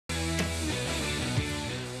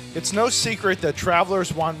It's no secret that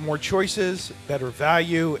travelers want more choices, better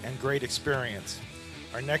value, and great experience.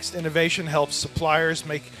 Our next innovation helps suppliers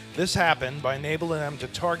make this happen by enabling them to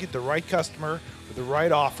target the right customer with the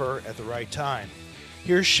right offer at the right time.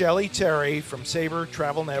 Here's Shelley Terry from Sabre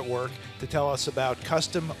Travel Network to tell us about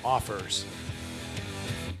custom offers.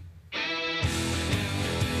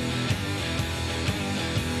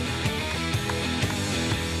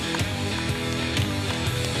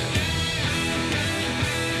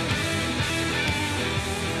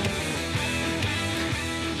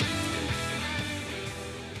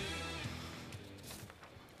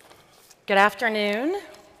 Good afternoon.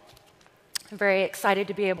 I'm very excited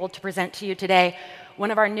to be able to present to you today one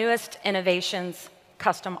of our newest innovations,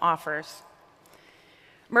 custom offers.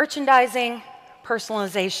 Merchandising,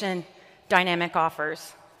 personalization, dynamic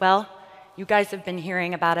offers. Well, you guys have been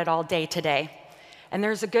hearing about it all day today, and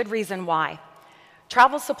there's a good reason why.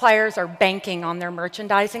 Travel suppliers are banking on their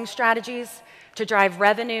merchandising strategies to drive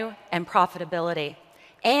revenue and profitability,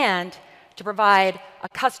 and to provide a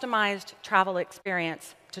customized travel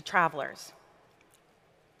experience to travelers.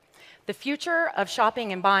 The future of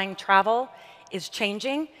shopping and buying travel is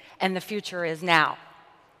changing, and the future is now.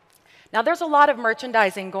 Now, there's a lot of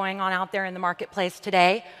merchandising going on out there in the marketplace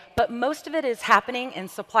today, but most of it is happening in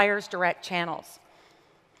suppliers' direct channels.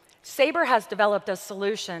 Sabre has developed a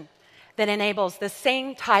solution that enables the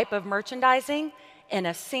same type of merchandising in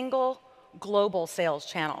a single global sales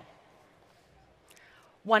channel.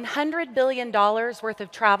 $100 billion worth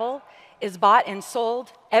of travel is bought and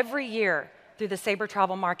sold every year through the Sabre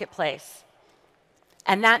Travel Marketplace.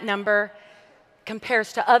 And that number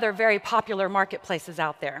compares to other very popular marketplaces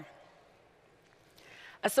out there.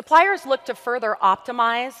 As suppliers look to further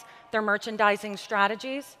optimize their merchandising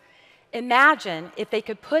strategies, imagine if they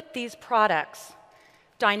could put these products,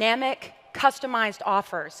 dynamic, customized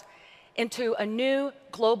offers, into a new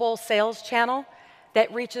global sales channel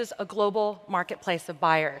that reaches a global marketplace of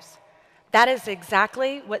buyers. That is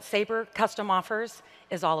exactly what Sabre Custom Offers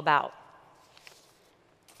is all about.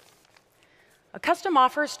 A custom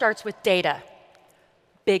offer starts with data,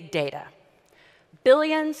 big data.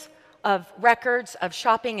 Billions of records of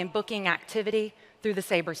shopping and booking activity through the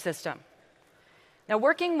Sabre system. Now,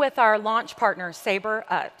 working with our launch partner, Sabre,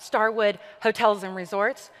 Starwood Hotels and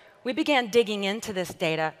Resorts, we began digging into this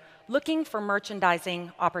data, looking for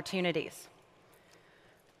merchandising opportunities.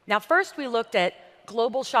 Now, first we looked at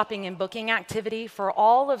global shopping and booking activity for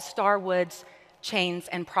all of Starwood's chains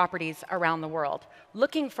and properties around the world,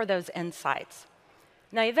 looking for those insights.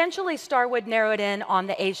 Now, eventually, Starwood narrowed in on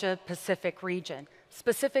the Asia-Pacific region,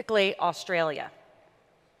 specifically Australia.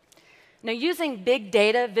 Now, using big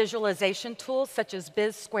data visualization tools such as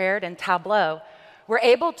BizSquared and Tableau, we're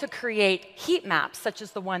able to create heat maps such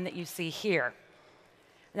as the one that you see here.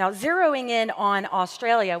 Now, zeroing in on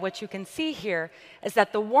Australia, what you can see here is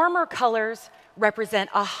that the warmer colors represent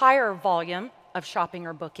a higher volume of shopping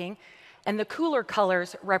or booking, and the cooler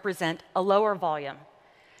colors represent a lower volume.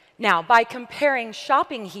 Now, by comparing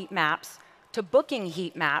shopping heat maps to booking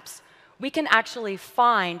heat maps, we can actually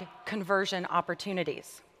find conversion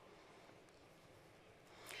opportunities.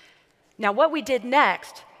 Now, what we did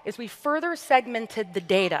next is we further segmented the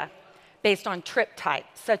data based on trip type,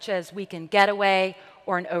 such as weekend getaway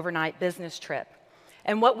or an overnight business trip.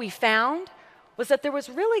 And what we found was that there was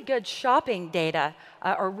really good shopping data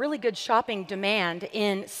or really good shopping demand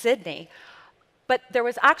in Sydney, but there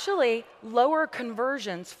was actually lower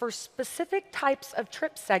conversions for specific types of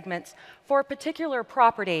trip segments for a particular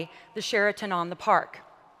property, the Sheraton on the Park.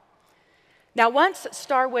 Now, once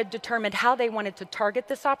Starwood determined how they wanted to target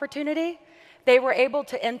this opportunity, they were able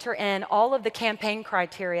to enter in all of the campaign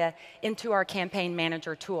criteria into our campaign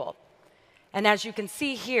manager tool. And as you can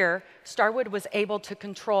see here, Starwood was able to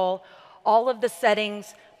control all of the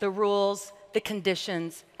settings, the rules, the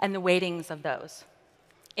conditions, and the weightings of those.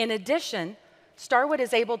 In addition, Starwood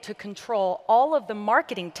is able to control all of the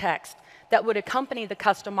marketing text that would accompany the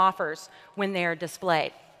custom offers when they are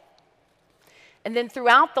displayed. And then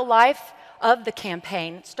throughout the life of the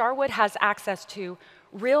campaign, Starwood has access to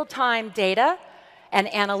real-time data and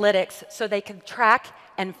analytics so they can track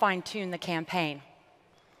and fine-tune the campaign.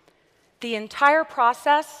 The entire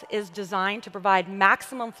process is designed to provide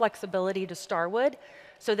maximum flexibility to Starwood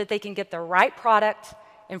so that they can get the right product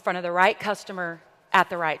in front of the right customer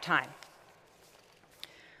at the right time.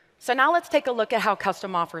 So now let's take a look at how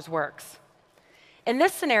custom offers works. In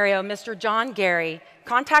this scenario, Mr. John Gary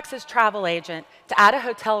contacts his travel agent to add a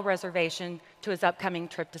hotel reservation to his upcoming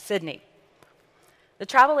trip to Sydney. The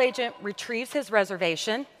travel agent retrieves his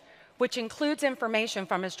reservation, which includes information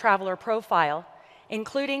from his traveler profile,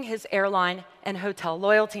 including his airline and hotel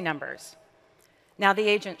loyalty numbers. Now, the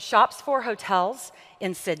agent shops for hotels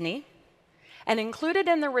in Sydney, and included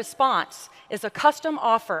in the response is a custom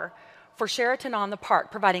offer for Sheraton on the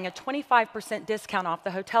Park, providing a 25% discount off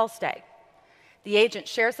the hotel stay. The agent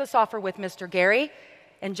shares this offer with Mr. Gary,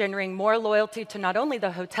 engendering more loyalty to not only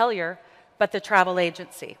the hotelier, but the travel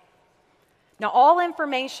agency. Now, all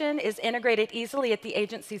information is integrated easily at the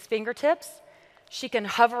agency's fingertips. She can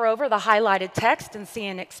hover over the highlighted text and see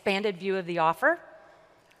an expanded view of the offer.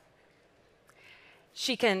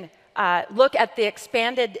 She can look at the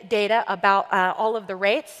expanded data about all of the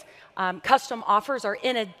rates. Custom offers are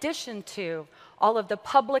in addition to all of the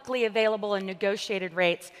publicly available and negotiated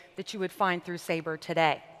rates that you would find through Sabre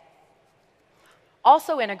today.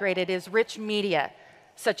 Also integrated is rich media,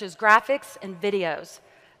 such as graphics and videos,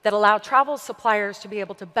 that allow travel suppliers to be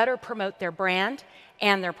able to better promote their brand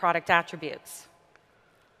and their product attributes.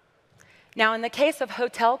 Now, in the case of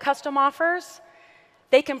hotel custom offers,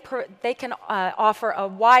 they can offer a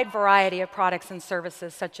wide variety of products and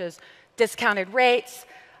services, such as discounted rates,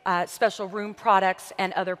 special room products,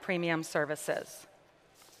 and other premium services.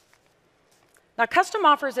 Now, custom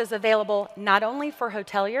offers is available not only for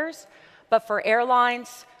hoteliers, but for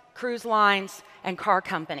airlines, cruise lines, and car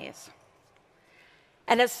companies.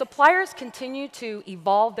 And as suppliers continue to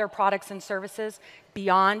evolve their products and services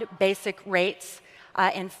beyond basic rates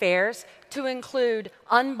and fares to include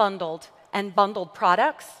unbundled and bundled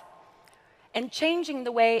products, and changing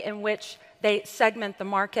the way in which they segment the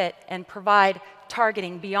market and provide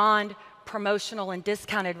targeting beyond promotional and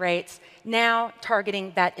discounted rates, now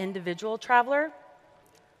targeting that individual traveler,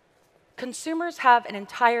 consumers have an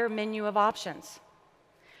entire menu of options.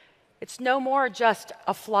 It's no more just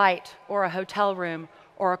a flight or a hotel room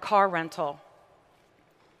or a car rental,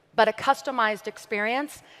 but a customized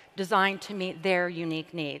experience designed to meet their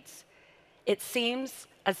unique needs. It seems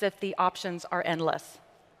as if the options are endless.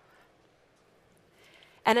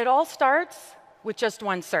 And it all starts with just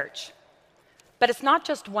one search. But it's not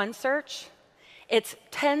just one search, it's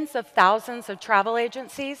tens of thousands of travel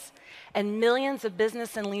agencies and millions of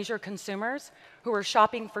business and leisure consumers who are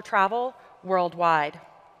shopping for travel worldwide.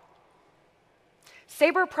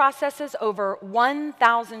 Sabre processes over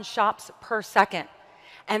 1,000 shops per second,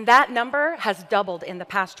 and that number has doubled in the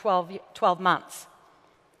past 12 months.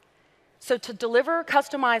 So to deliver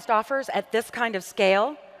customized offers at this kind of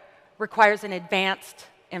scale requires an advanced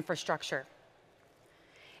infrastructure.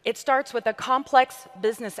 It starts with a complex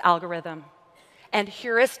business algorithm and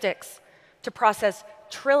heuristics to process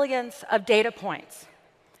trillions of data points,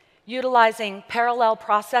 utilizing parallel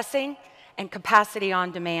processing and capacity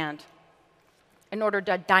on demand in order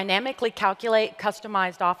to dynamically calculate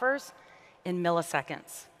customized offers in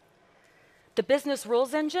milliseconds. The business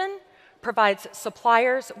rules engine provides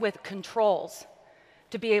suppliers with controls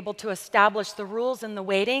to be able to establish the rules and the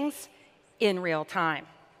weightings in real time.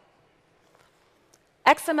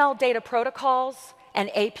 XML data protocols and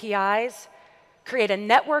APIs create a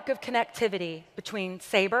network of connectivity between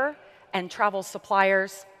Sabre and travel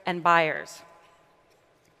suppliers and buyers.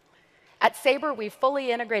 At Sabre, we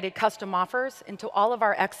fully integrated custom offers into all of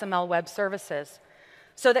our XML web services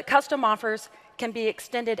so that custom offers can be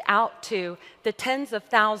extended out to the tens of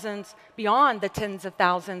thousands, beyond the tens of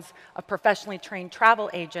thousands of professionally trained travel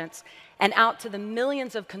agents, and out to the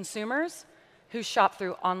millions of consumers who shop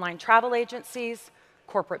through online travel agencies,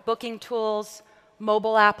 corporate booking tools,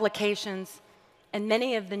 mobile applications, and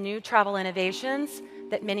many of the new travel innovations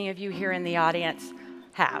that many of you here in the audience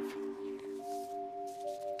have.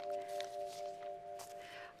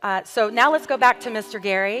 So now let's go back to Mr.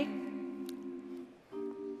 Gary.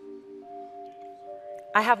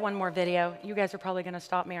 I have one more video. You guys are probably going to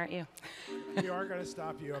stop me, aren't you? We are going to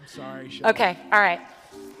stop you. I'm sorry, Shelley. Okay, all right.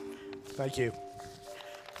 Thank you.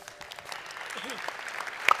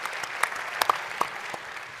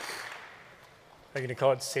 Are you going to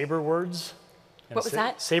call it Sabre words? What was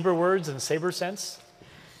that? Sabre words and Sabre sense?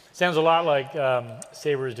 Sounds a lot like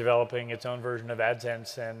Sabre is developing its own version of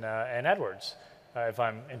AdSense and AdWords, if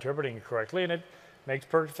I'm interpreting it correctly, and it makes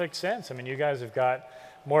perfect sense. I mean, you guys have got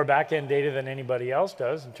more back-end data than anybody else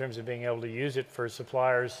does in terms of being able to use it for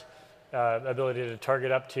suppliers' ability to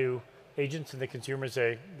target up to agents and the consumers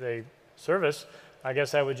they service. I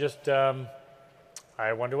guess I would just,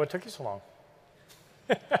 I wonder what took you so long.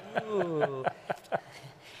 Ooh.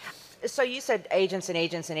 So you said agents and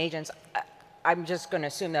agents and agents. I'm just going to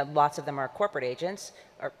assume that lots of them are corporate agents,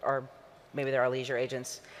 or maybe there are leisure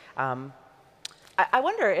agents. I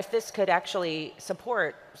wonder if this could actually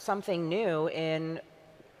support something new in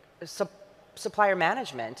supplier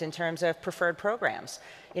management in terms of preferred programs.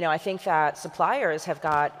 I think that suppliers have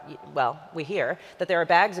got, well, we hear that there are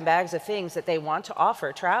bags and bags of things that they want to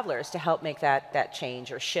offer travelers to help make that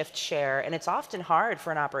change or shift share. And it's often hard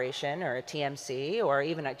for an operation or a TMC or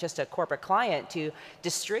even just a corporate client to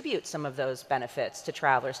distribute some of those benefits to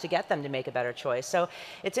travelers to get them to make a better choice. So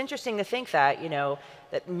it's interesting to think that,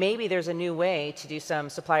 that maybe there's a new way to do some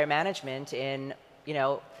supplier management in,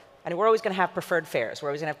 and we're always going to have preferred fares, we're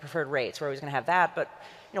always going to have preferred rates, we're always going to have that, but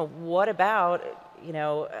what about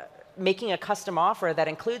making a custom offer that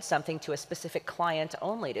includes something to a specific client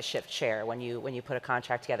only to shift share when you put a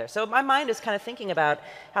contract together? So my mind is kind of thinking about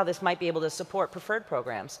how this might be able to support preferred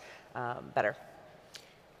programs better.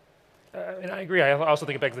 And I agree. I also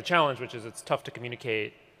think it begs the challenge, which is it's tough to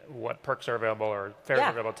communicate what perks are available or fares are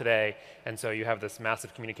available today, and so you have this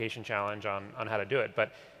massive communication challenge on how to do it.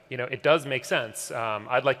 But it does make sense.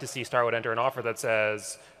 I'd like to see Starwood enter an offer that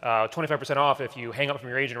says 25% off if you hang up from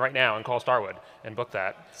your agent right now and call Starwood and book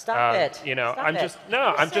that. Stop it. Stop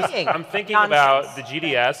I'm thinking about the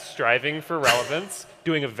GDS striving for relevance,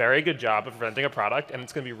 doing a very good job of presenting a product, and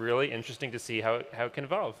it's going to be really interesting to see how it can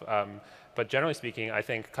evolve. But generally speaking, I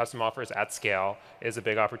think custom offers at scale is a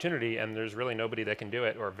big opportunity, and there's really nobody that can do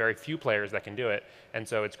it, or very few players that can do it. And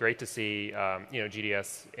so it's great to see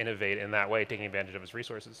GDS innovate in that way, taking advantage of its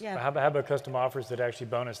resources. Yeah. How about custom offers that actually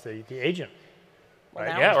bonus the agent? Well,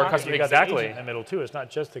 Right? Yeah, or custom, exactly. The agent in the middle too. It's not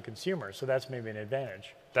just the consumer, so that's maybe an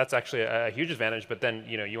advantage. That's actually a huge advantage. But then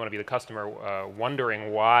you want to be the customer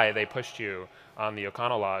wondering why they pushed you on the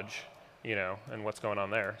O'Connell Lodge, and what's going on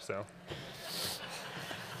there. So.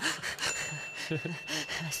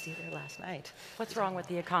 I stayed there last night. What's wrong with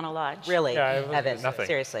the Econo Lodge? Really, Yeah, Evan, Nothing.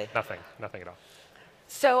 seriously. Nothing at all.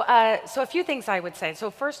 So, so a few things I would say. So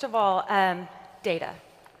first of all, data.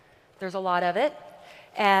 There's a lot of it.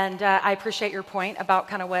 And I appreciate your point about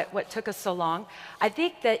kind of what took us so long. I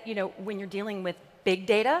think that, when you're dealing with big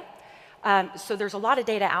data, so there's a lot of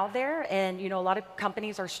data out there, and, a lot of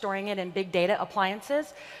companies are storing it in big data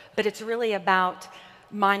appliances, but it's really about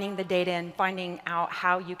mining the data and finding out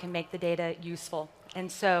how you can make the data useful.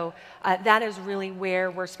 And so that is really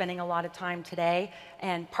where we're spending a lot of time today,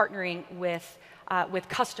 and partnering with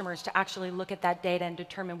customers to actually look at that data and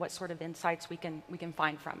determine what sort of insights we can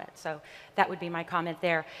find from it. So that would be my comment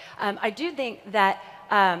there. I do think that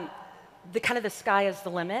the sky is the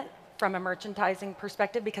limit from a merchandising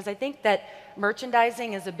perspective, because I think that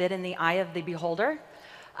merchandising is a bit in the eye of the beholder.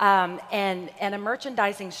 And a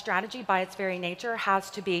merchandising strategy by its very nature has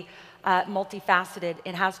to be multifaceted.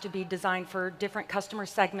 It has to be designed for different customer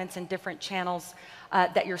segments and different channels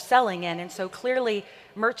that you're selling in. And so clearly,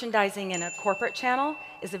 merchandising in a corporate channel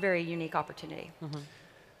is a very unique opportunity.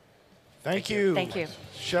 Thank you. Thank you.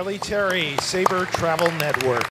 Shelley Terry, Sabre Travel Network.